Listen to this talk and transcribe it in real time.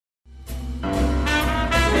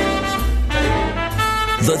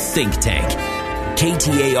The Think Tank.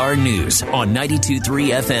 KTAR News on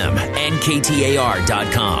 92.3 FM and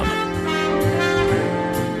KTAR.com.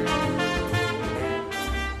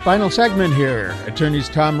 Final segment here. Attorneys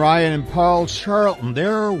Tom Ryan and Paul Charlton.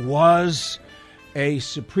 There was a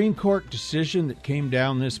Supreme Court decision that came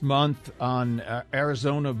down this month on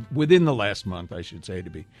Arizona, within the last month, I should say,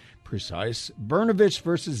 to be precise. Brnovich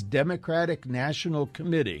versus Democratic National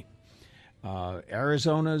Committee.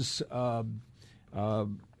 Arizona's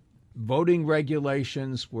voting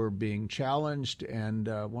regulations were being challenged, and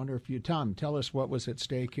I wonder if you, Tom, tell us what was at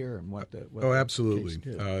stake here and what the absolutely.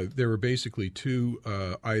 case did. There were basically two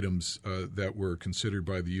items that were considered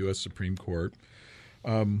by the U.S. Supreme Court.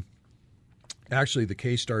 Actually, the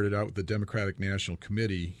case started out with the Democratic National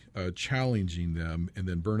Committee challenging them, and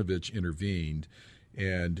then Brnovich intervened.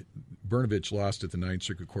 And Brnovich lost at the Ninth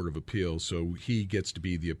Circuit Court of Appeals, so he gets to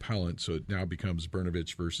be the appellant. So it now becomes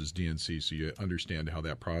Brnovich versus DNC, so you understand how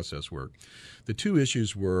that process worked. The two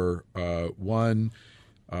issues were, one,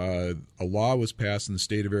 a law was passed in the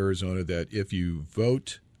state of Arizona that if you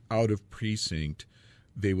vote out of precinct,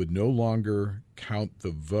 they would no longer count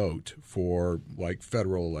the vote for like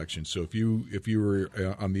federal elections. So if you were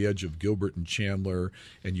on the edge of Gilbert and Chandler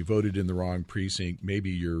and you voted in the wrong precinct, maybe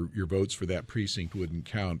your votes for that precinct wouldn't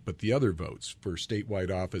count, but the other votes for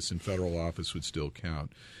statewide office and federal office would still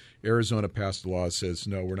count. Arizona passed a law that says,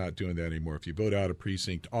 no, we're not doing that anymore. If you vote out a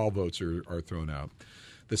precinct, all votes are thrown out.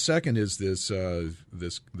 The second is this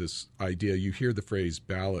idea. You hear the phrase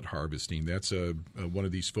ballot harvesting. That's one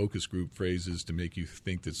of these focus group phrases to make you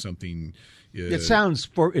think that something is. It sounds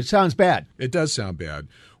bad. It does sound bad.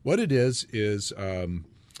 What it is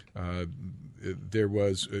there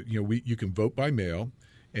was you can vote by mail,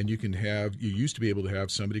 and you used to be able to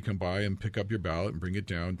have somebody come by and pick up your ballot and bring it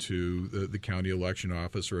down to the county election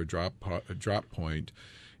office or a drop point,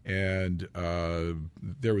 and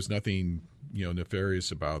there was nothing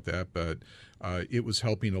nefarious about that, but it was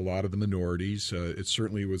helping a lot of the minorities. It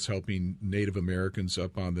certainly was helping Native Americans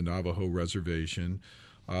up on the Navajo reservation,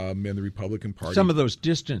 and the Republican Party. Some of those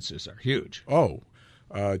distances are huge.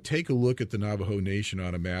 Take a look at the Navajo Nation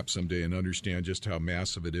on a map someday and understand just how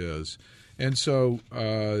massive it is. And so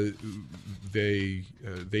they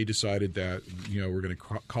decided that we're going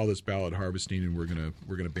to call this ballot harvesting, and we're going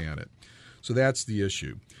to ban it. So that's the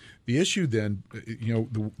issue. The issue then,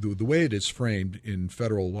 the way it is framed in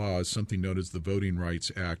federal law is something known as the Voting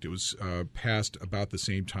Rights Act. It was passed about the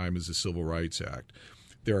same time as the Civil Rights Act.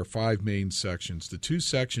 There are 5 main sections. The two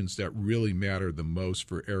sections that really matter the most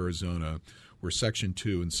for Arizona were Section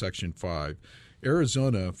 2 and Section 5.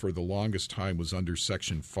 Arizona, for the longest time, was under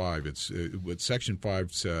Section 5. What Section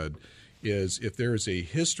 5 said is if there is a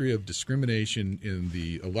history of discrimination in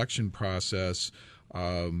the election process,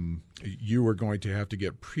 you are going to have to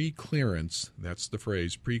get pre-clearance, that's the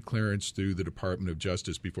phrase, pre-clearance through the Department of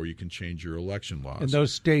Justice before you can change your election laws. And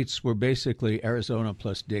those states were basically Arizona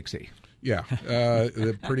plus Dixie. Yeah,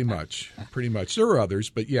 pretty much. There were others,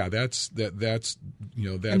 but yeah, that's.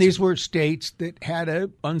 And these were states that had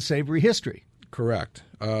an unsavory history. Correct.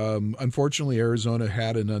 Unfortunately, Arizona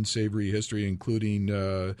had an unsavory history,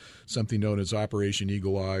 including something known as Operation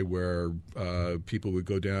Eagle Eye, where people would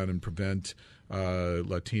go down and prevent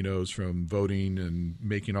Latinos from voting and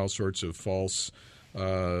making all sorts of false,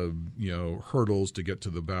 hurdles to get to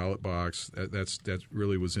the ballot box. That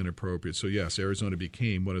really was inappropriate. So yes, Arizona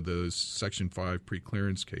became one of those Section 5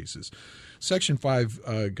 preclearance cases. Section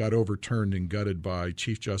 5 got overturned and gutted by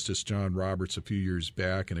Chief Justice John Roberts a few years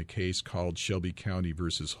back in a case called Shelby County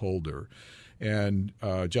versus Holder. And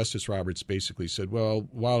Justice Roberts basically said, well,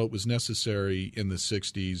 while it was necessary in the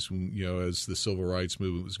 60s, as the civil rights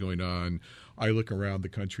movement was going on, I look around the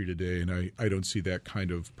country today and I don't see that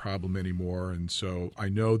kind of problem anymore. And so I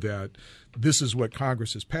know that this is what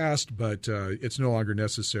Congress has passed, but it's no longer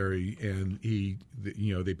necessary. And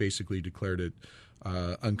they basically declared it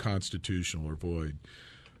unconstitutional or void.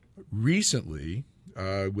 Recently,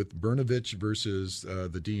 with Brnovich versus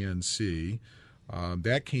the DNC,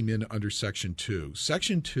 that came in under Section 2.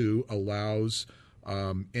 Section 2 allows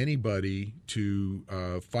anybody to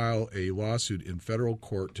file a lawsuit in federal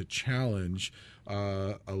court to challenge,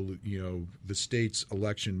 the state's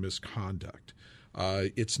election misconduct.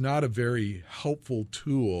 It's not a very helpful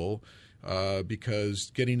tool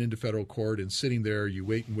because getting into federal court and sitting there, you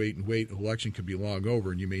wait and wait and wait. An election could be long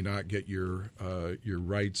over, and you may not get your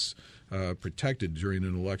rights protected during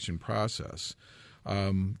an election process.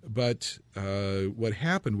 But what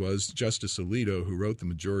happened was Justice Alito, who wrote the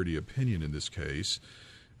majority opinion in this case,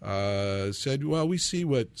 said, well, we see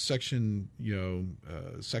what Section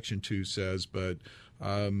 2 says, but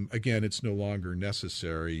again, it's no longer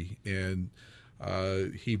necessary. And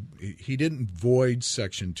he didn't void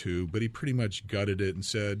Section 2, but he pretty much gutted it and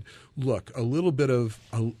said, "Look, a little bit of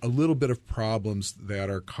problems that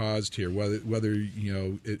are caused here, whether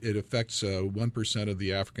it affects 1% of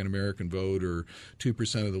the African American vote or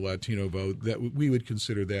 2% of the Latino vote, that we would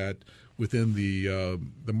consider that within the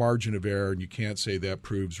margin of error, and you can't say that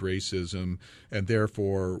proves racism, and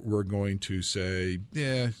therefore we're going to say,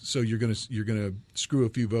 so you're going to screw a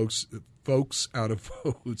few folks out of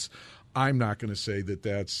votes. I'm not going to say that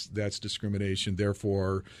that's discrimination.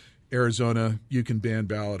 Therefore, Arizona, you can ban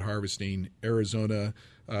ballot harvesting. Arizona,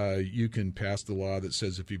 you can pass the law that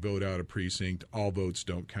says if you vote out a precinct, all votes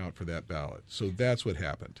don't count for that ballot." So that's what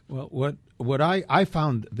happened. Well, what I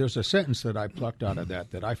found, there's a sentence that I plucked out of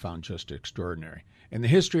that I found just extraordinary. And the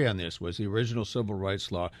history on this was the original civil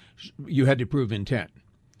rights law. You had to prove intent.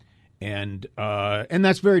 And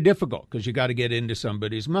that's very difficult because you got to get into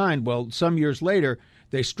somebody's mind. Well, some years later,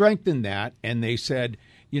 they strengthened that and they said,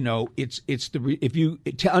 if you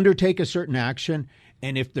undertake a certain action,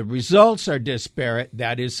 and if the results are disparate,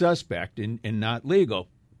 that is suspect and not legal.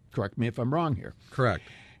 Correct me if I'm wrong here. Correct.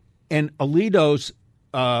 And Alito's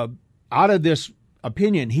out of this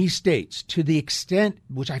opinion, he states, to the extent,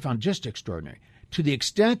 which I found just extraordinary, to the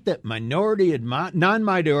extent that minority and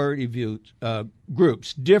non-minority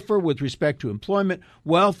groups differ with respect to employment,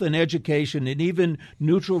 wealth, and education, and even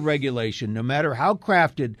neutral regulation, no matter how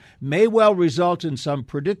crafted, may well result in some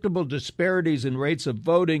predictable disparities in rates of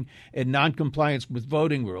voting and noncompliance with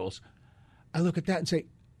voting rules. I look at that and say,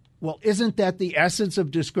 well, isn't that the essence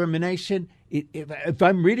of discrimination? If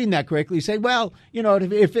I'm reading that correctly, say, well,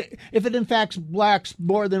 if it impacts blacks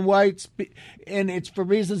more than whites, and it's for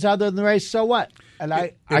reasons other than race, so what?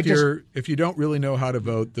 And if you don't really know how to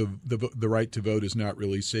vote, the right to vote is not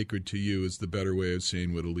really sacred to you, is the better way of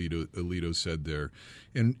saying what Alito said there.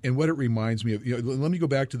 And what it reminds me of, let me go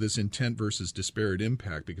back to this intent versus disparate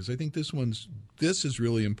impact, because I think this is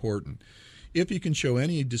really important. If you can show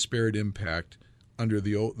any disparate impact under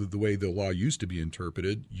the way the law used to be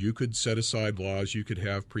interpreted, you could set aside laws, you could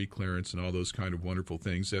have preclearance and all those kind of wonderful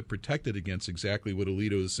things that protected against exactly what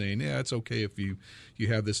Alito is saying. Yeah, it's okay if you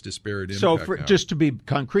have this disparate impact. So just to be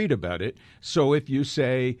concrete about it, so if you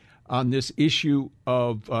say on this issue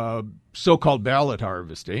of so-called ballot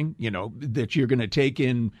harvesting, that you're going to take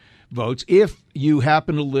in votes, if you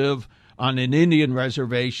happen to live on an Indian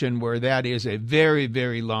reservation where that is a very,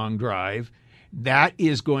 very long drive, that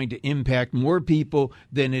is going to impact more people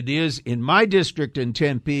than it is in my district in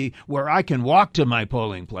Tempe, where I can walk to my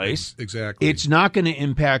polling place. Exactly. It's not going to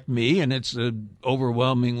impact me, and it's an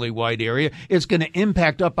overwhelmingly wide area. It's going to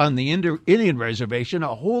impact up on the Indian reservation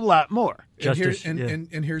a whole lot more. And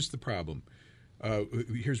here's the problem.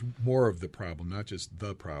 Here's more of the problem, not just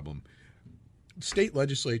the problem. State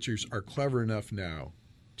legislatures are clever enough now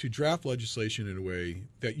to draft legislation in a way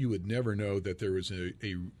that you would never know that there was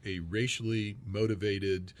a racially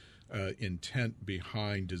motivated intent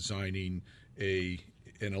behind designing an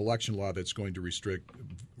election law that's going to restrict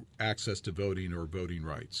access to voting or voting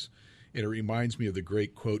rights. And it reminds me of the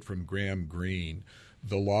great quote from Graham Greene: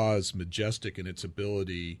 "The law is majestic in its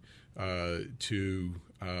ability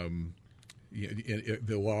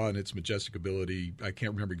the law and its majestic ability," I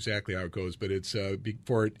can't remember exactly how it goes, but it's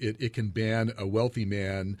it can ban a wealthy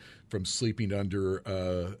man from sleeping under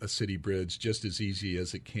a city bridge just as easy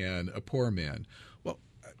as it can a poor man. Well,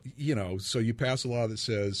 so you pass a law that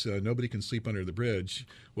says nobody can sleep under the bridge.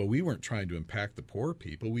 Well, we weren't trying to impact the poor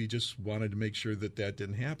people. We just wanted to make sure that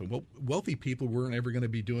didn't happen. Well, wealthy people weren't ever going to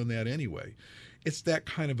be doing that anyway. It's that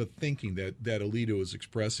kind of a thinking that Alito is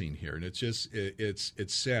expressing here, and it's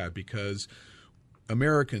sad because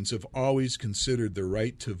Americans have always considered the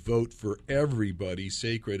right to vote for everybody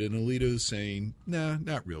sacred, and Alito is saying, nah,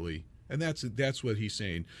 not really, and that's what he's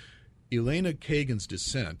saying. Elena Kagan's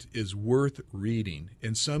dissent is worth reading,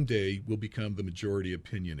 and someday will become the majority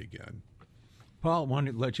opinion again. Paul, I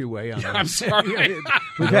wanted to let you weigh on that. I'm sorry.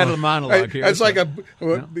 We've had a monologue here. It's like a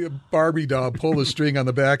Barbie doll. Pull the string on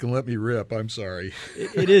the back and let me rip. I'm sorry.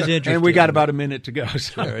 It is interesting. And we got about a minute to go.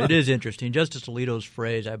 So. It is interesting. Justice Alito's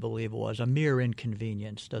phrase, I believe, was a mere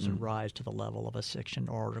inconvenience doesn't rise to the level of a Section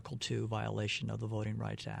or Article 2 violation of the Voting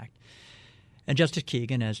Rights Act. And Justice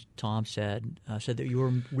Kagan, as Tom said that you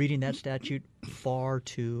were reading that statute far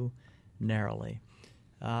too narrowly.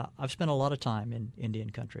 I've spent a lot of time in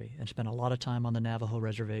Indian country and spent a lot of time on the Navajo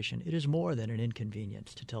reservation. It is more than an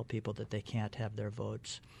inconvenience to tell people that they can't have their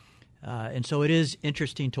votes. And so it is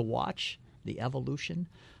interesting to watch the evolution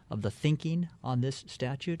of the thinking on this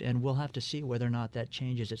statute, and we'll have to see whether or not that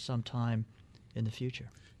changes at some time in the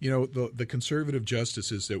future. The conservative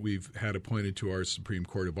justices that we've had appointed to our Supreme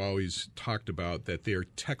Court have always talked about that they are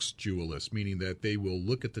textualists, meaning that they will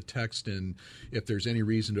look at the text, and if there's any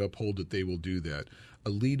reason to uphold it, they will do that.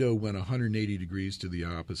 Alito went 180 degrees to the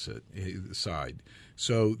opposite side.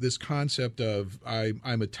 So this concept of I'm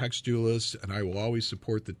a textualist and I will always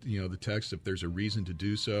support the text if there's a reason to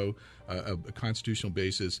do so, a constitutional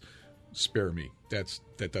basis, spare me.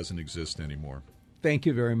 That doesn't exist anymore. Thank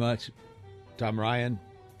you very much, Tom Ryan,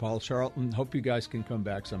 Paul Charlton. Hope you guys can come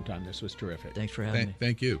back sometime. This was terrific. Thanks for having me.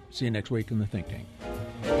 Thank you. See you next week in the Think Tank.